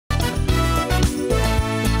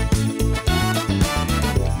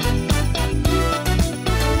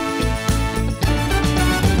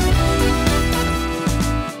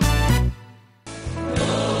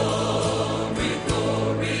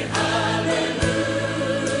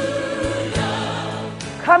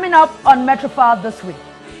Coming up on Metrofile this week,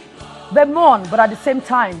 they mourn but at the same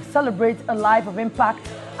time celebrate a life of impact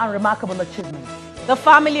and remarkable achievements. The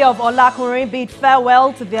family of Olakunri bid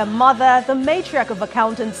farewell to their mother, the matriarch of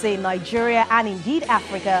accountancy in Nigeria and indeed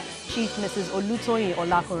Africa, Chief Mrs. Olutoyin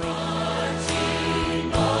Olakunri.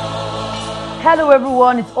 Hello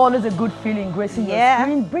everyone, it's always a good feeling gracing your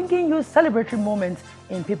screen, bringing you celebratory moments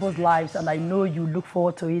in people's lives, and I know you look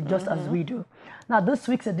forward to it just as we do. Now, this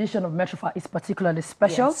week's edition of Metrofile is particularly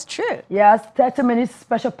special. Yes, true. Yes, 30 minutes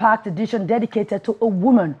special packed edition dedicated to a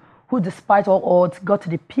woman who, despite all odds, got to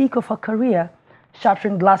the peak of her career,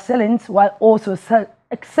 shattering glass ceilings while also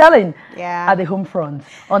excelling at the home front.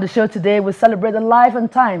 On the show today, we celebrate the life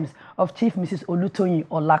and times of Chief Mrs. Olutoyin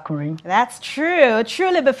Olakunri. That's true. A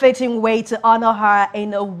truly befitting way to honor her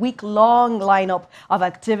in a week-long lineup of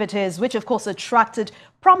activities, which of course attracted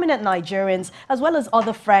prominent Nigerians as well as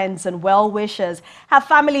other friends and well-wishers. Her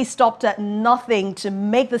family stopped at nothing to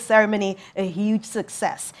make the ceremony a huge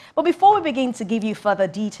success. But before we begin to give you further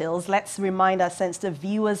details, let's remind our sensitive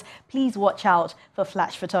viewers, please watch out for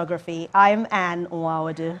flash photography. I'm Anne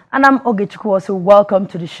Nwawadu. And I'm Ogechukwu. So welcome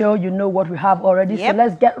to the show. You know what we have already, so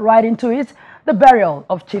let's get right into it. The burial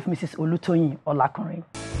of Chief Mrs. Olutoyin Olakunri.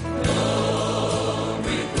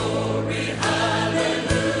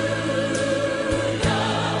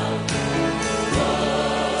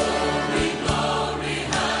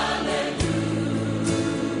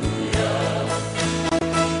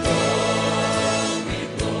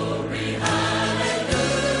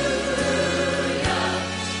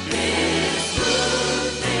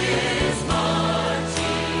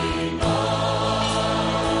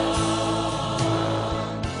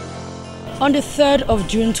 On the 3rd of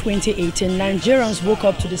June 2018, Nigerians woke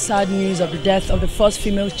up to the sad news of the death of the first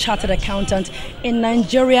female chartered accountant in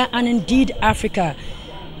Nigeria and indeed Africa,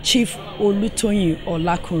 Chief Olutoyin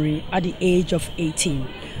Olakunri, at the age of 18.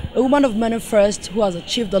 A woman of many firsts who has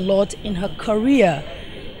achieved a lot in her career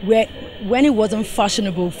when it wasn't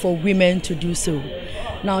fashionable for women to do so.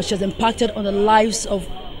 Now she has impacted on the lives of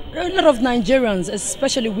a lot of Nigerians,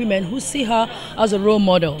 especially women, who see her as a role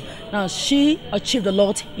model. Now, she achieved a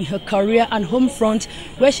lot in her career and home front,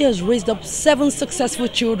 where she has raised up 7 successful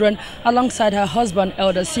children alongside her husband,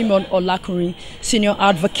 Elder Simon Olakunri, senior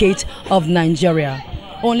advocate of Nigeria.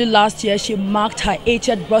 Only last year, she marked her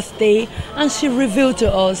 80th birthday, and she revealed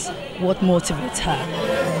to us what motivates her.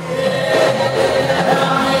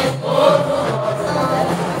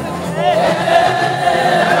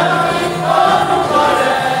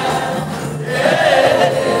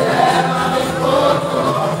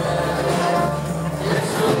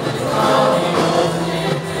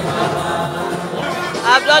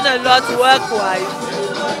 I've done a lot work-wise.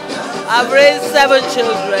 I've raised 7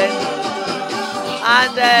 children,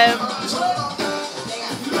 and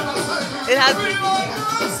it has been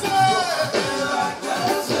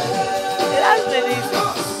easy.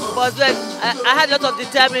 But then I had a lot of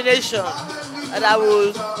determination that I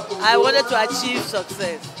wanted to achieve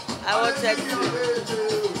success. I wanted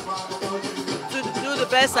to do the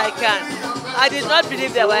best I can. I did not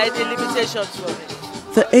believe there were any limitations for me.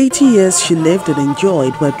 The 80 years she lived and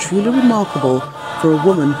enjoyed were truly remarkable for a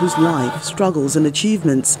woman whose life, struggles and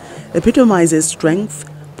achievements epitomizes strength,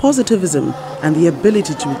 positivism and the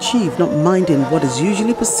ability to achieve, not minding what is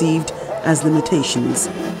usually perceived as limitations.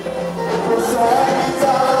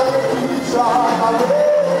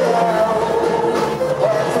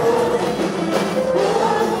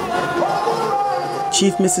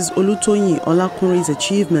 Chief Mrs. Olutoyin Olakunri's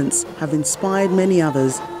achievements have inspired many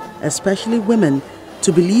others, especially women,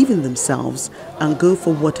 to believe in themselves and go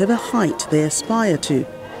for whatever height they aspire to.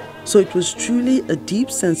 So it was truly a deep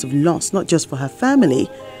sense of loss, not just for her family,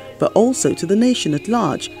 but also to the nation at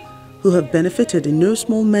large, who have benefited in no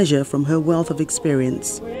small measure from her wealth of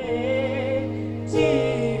experience.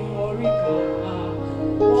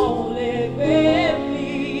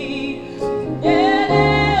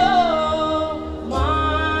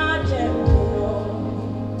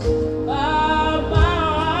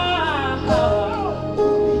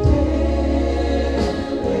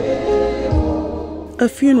 A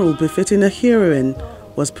funeral befitting a heroine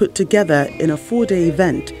was put together in a 4-day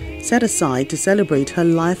event set aside to celebrate her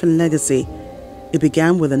life and legacy. It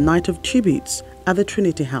began with a night of tributes at the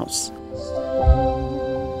Trinity House.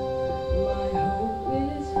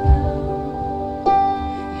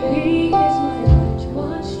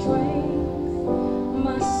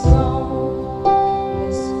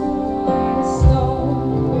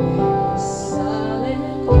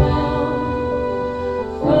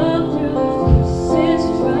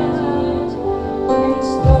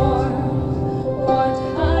 What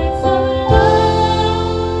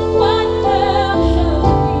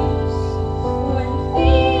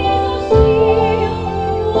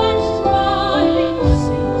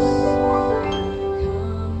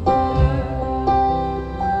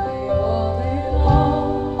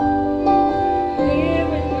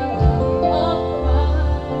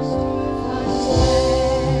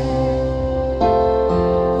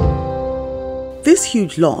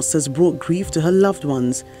huge loss has brought grief to her loved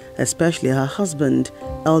ones, especially her husband,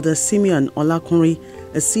 Elder Simeon Olakunri,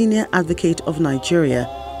 a senior advocate of Nigeria,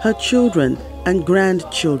 her children and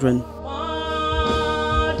grandchildren.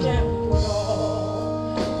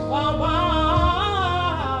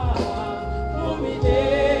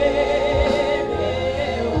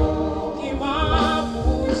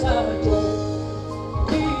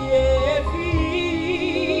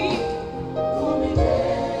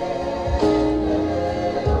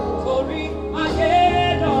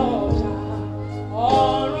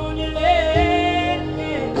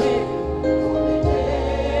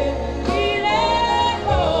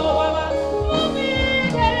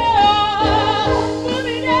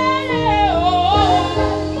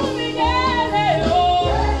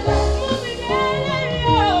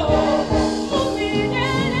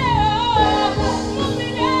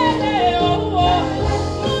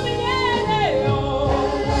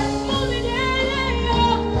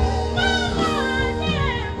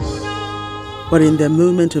 But in their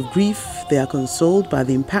moment of grief, they are consoled by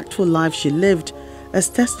the impactful life she lived, as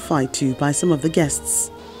testified to by some of the guests.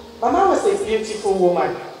 Mama was a beautiful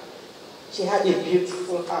woman. She had a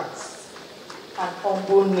beautiful heart and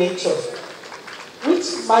humble nature, which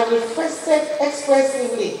manifested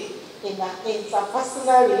expressively in her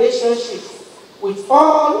interpersonal relationships with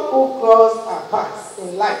all who crossed her paths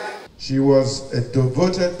in life. She was a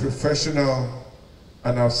devoted professional,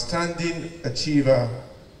 an outstanding achiever,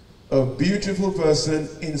 a beautiful person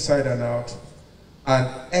inside and out, an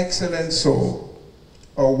excellent soul,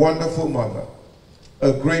 a wonderful mother,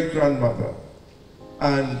 a great grandmother,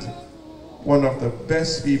 and one of the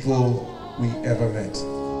best people we ever met.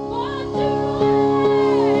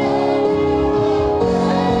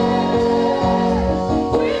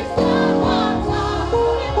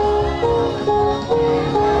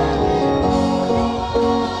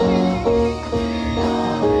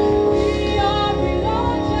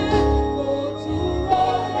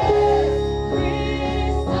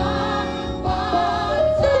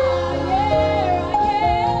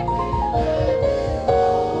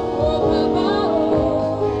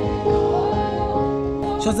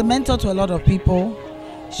 She was a mentor to a lot of people.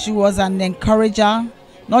 She was an encourager,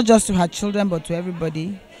 not just to her children, but to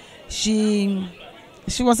everybody. She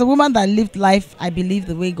was a woman that lived life, I believe,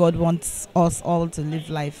 the way God wants us all to live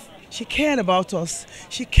life. She cared about us.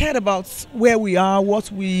 She cared about where we are,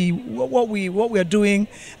 what we are doing,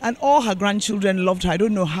 and all her grandchildren loved her. I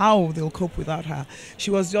don't know how they'll cope without her.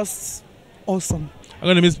 She was just awesome. I'm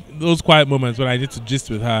going to miss those quiet moments when I need to gist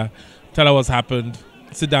with her, tell her what's happened,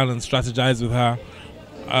 sit down and strategize with her.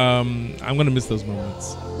 I'm going to miss those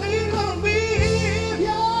moments.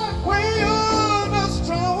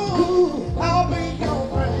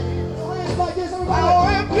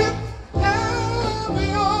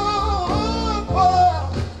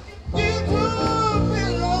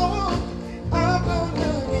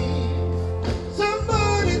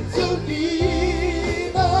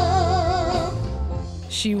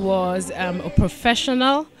 She was a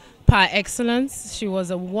professional par excellence. She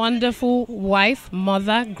was a wonderful wife,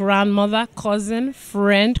 mother, grandmother, cousin,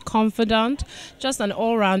 friend, confidant, just an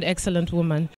all-round excellent woman.